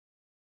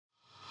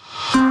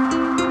Good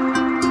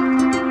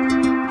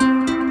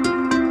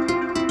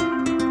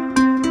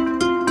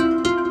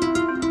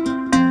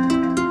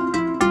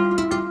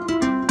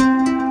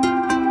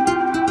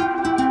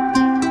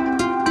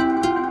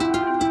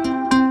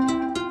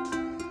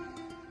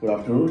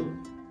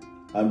afternoon.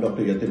 I'm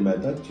Dr. Yatin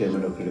Mehta,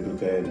 Chairman of Critical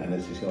Care and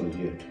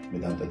Anesthesiology at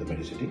Medanta, the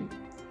Medicity.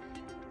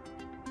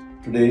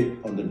 Today,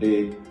 on the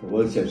day,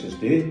 World Sepsis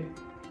Day,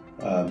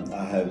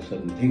 I have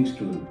certain things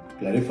to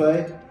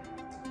clarify.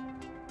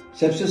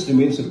 Sepsis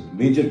remains a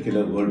major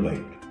killer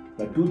worldwide.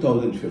 By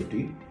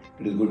 2050,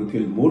 it is going to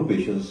kill more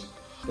patients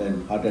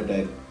than heart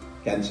attack,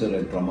 cancer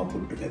and trauma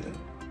put together.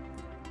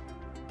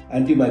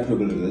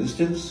 Antimicrobial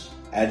resistance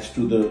adds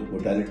to the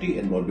mortality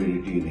and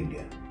morbidity in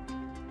India.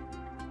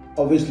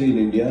 Obviously, in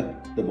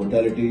India, the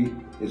mortality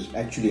is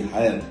actually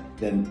higher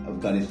than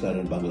Afghanistan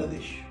and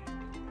Bangladesh.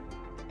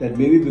 That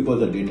may be because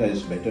the data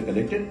is better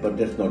collected, but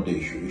that's not the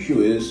issue. The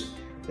issue is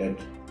that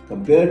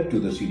compared to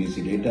the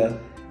CDC data,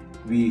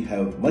 we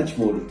have much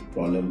more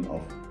problem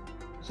of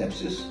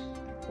sepsis,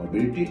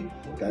 morbidity,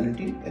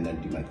 mortality, and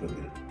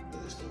antimicrobial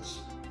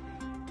resistance.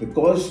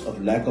 Because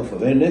of lack of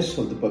awareness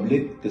of the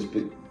public, this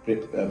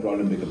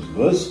problem becomes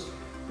worse.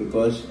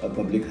 Because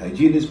public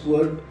hygiene is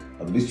poor,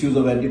 a misuse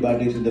of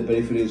antibiotics in the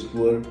periphery is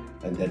poor,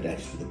 and that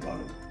adds to the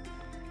problem.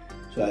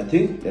 So I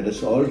think let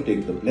us all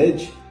take the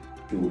pledge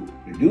to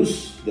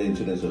reduce the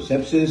incidence of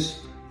sepsis,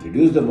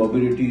 reduce the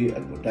morbidity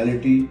and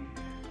mortality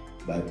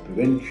by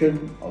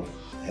prevention of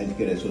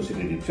healthcare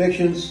associated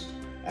infections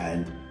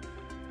and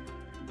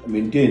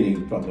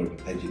maintaining proper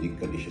hygienic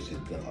conditions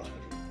in the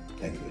hospital.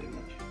 Thank you very much.